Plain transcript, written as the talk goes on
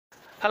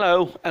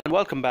Hello and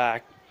welcome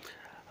back.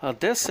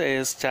 This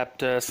is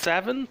chapter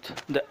 7,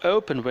 the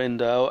open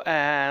window,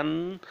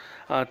 and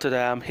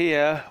today I'm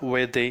here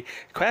with the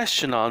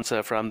question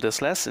answer from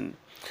this lesson.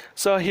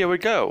 So here we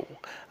go.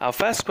 Our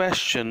first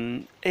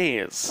question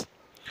is,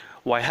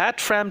 why had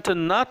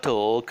Frampton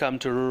Nuttall come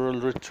to rural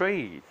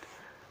retreat?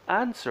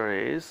 Answer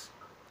is,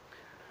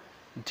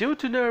 due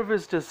to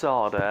nervous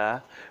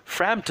disorder,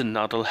 Frampton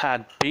Nuttall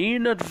had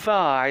been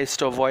advised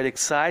to avoid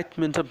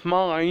excitement of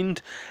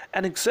mind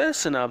and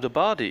exertion of the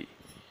body.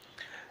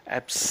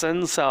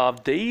 Absence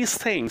of these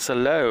things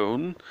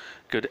alone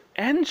could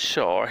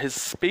ensure his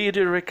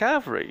speedy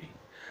recovery.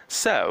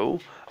 So,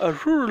 a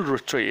rural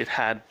retreat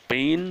had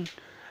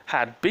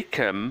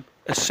become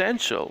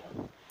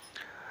essential.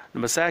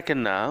 Number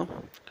second now.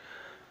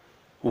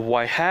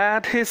 Why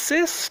had his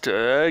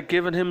sister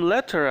given him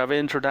letter of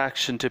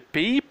introduction to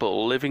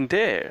people living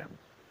there?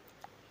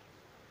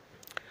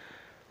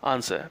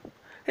 Answer.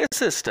 His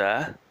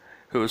sister,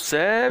 who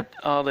served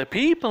the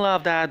people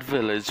of that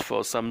village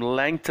for some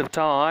length of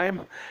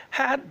time,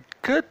 had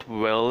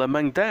goodwill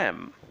among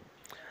them.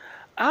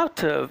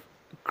 Out of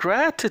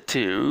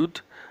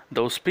gratitude,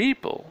 those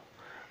people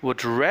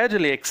would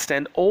readily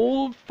extend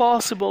all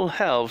possible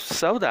help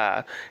so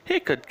that he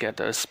could get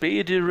a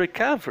speedy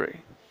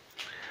recovery.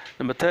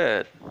 Number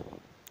third,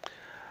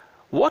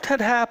 what had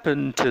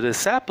happened to the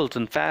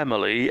Sappleton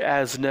family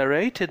as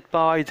narrated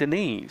by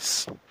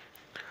Denise?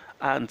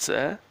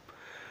 Answer.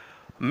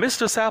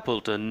 Mr.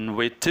 Sappleton,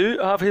 with two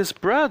of his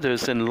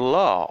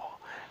brothers-in-law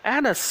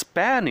and a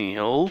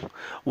spaniel,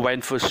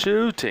 went for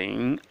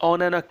shooting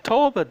on an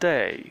October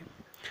day.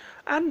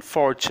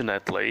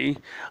 Unfortunately,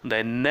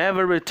 they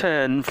never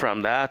returned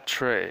from that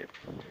trip.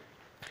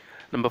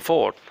 Number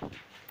 4.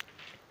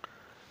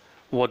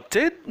 What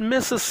did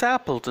Mrs.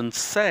 Sappleton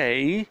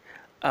say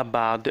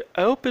about the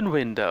open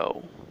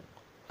window?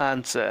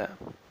 Answer.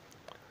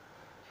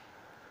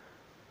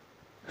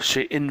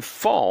 She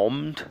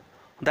informed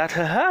that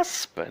her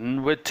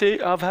husband with two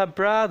of her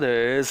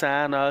brothers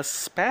and a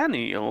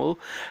spaniel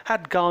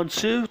had gone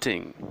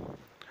shooting.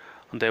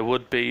 They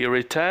would be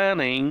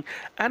returning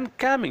and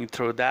coming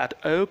through that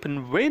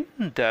open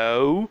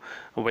window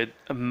with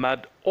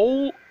mud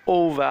all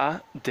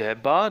over their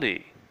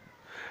body.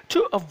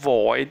 To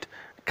avoid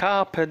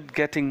carpet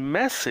getting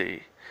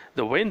messy,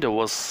 the window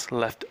was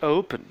left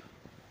open.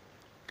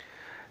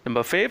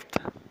 Number 5.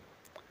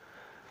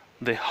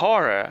 The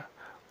horror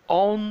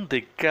on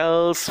the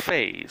girl's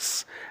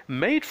face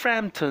made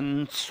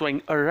Frampton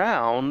swing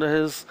around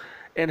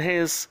in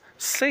his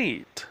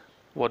seat.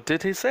 What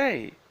did he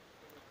say?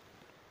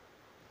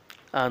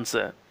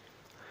 Answer.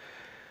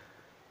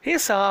 He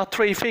saw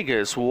 3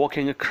 figures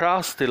walking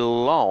across the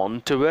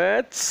lawn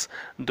towards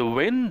the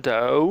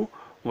window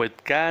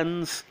with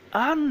guns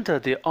under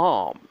their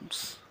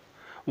arms.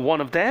 One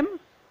of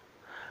them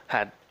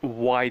had a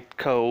white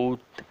coat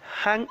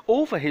hung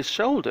over his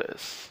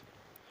shoulders.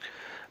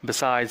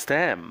 Besides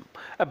them,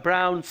 a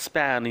brown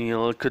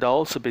spaniel could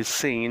also be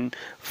seen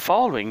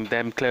following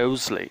them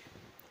closely.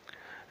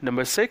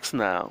 Number 6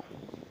 now.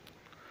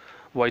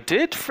 Why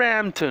did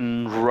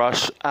Frampton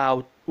rush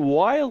out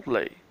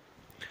wildly?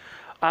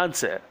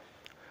 Answer.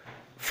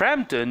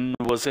 Frampton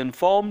was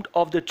informed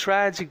of the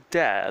tragic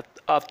death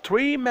of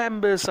 3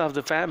 members of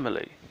the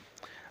family,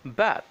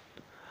 but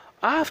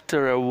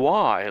after a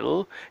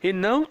while he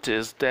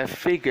noticed their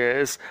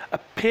figures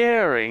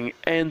appearing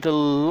in the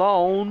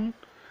lawn.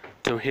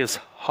 To his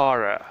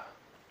horror.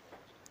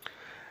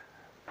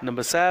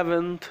 Number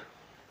 7,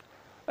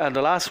 and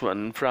the last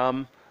one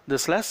from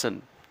this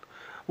lesson.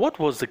 What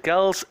was the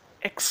girl's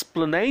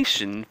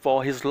explanation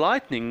for his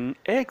lightning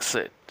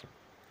exit?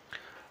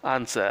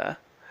 Answer.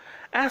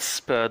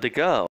 As per the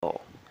girl,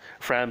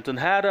 Frampton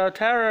had a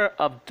terror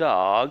of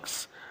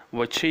dogs,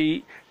 which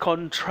he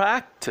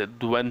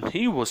contracted when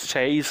he was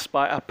chased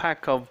by a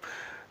pack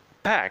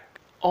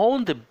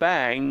on the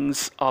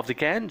banks of the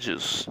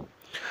Ganges.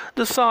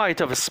 The sight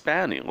of a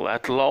spaniel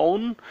at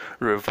lawn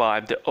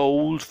revived the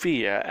old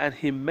fear, and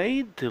he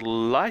made the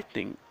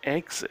lightning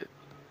exit.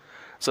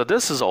 So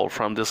this is all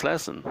from this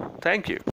lesson. Thank you.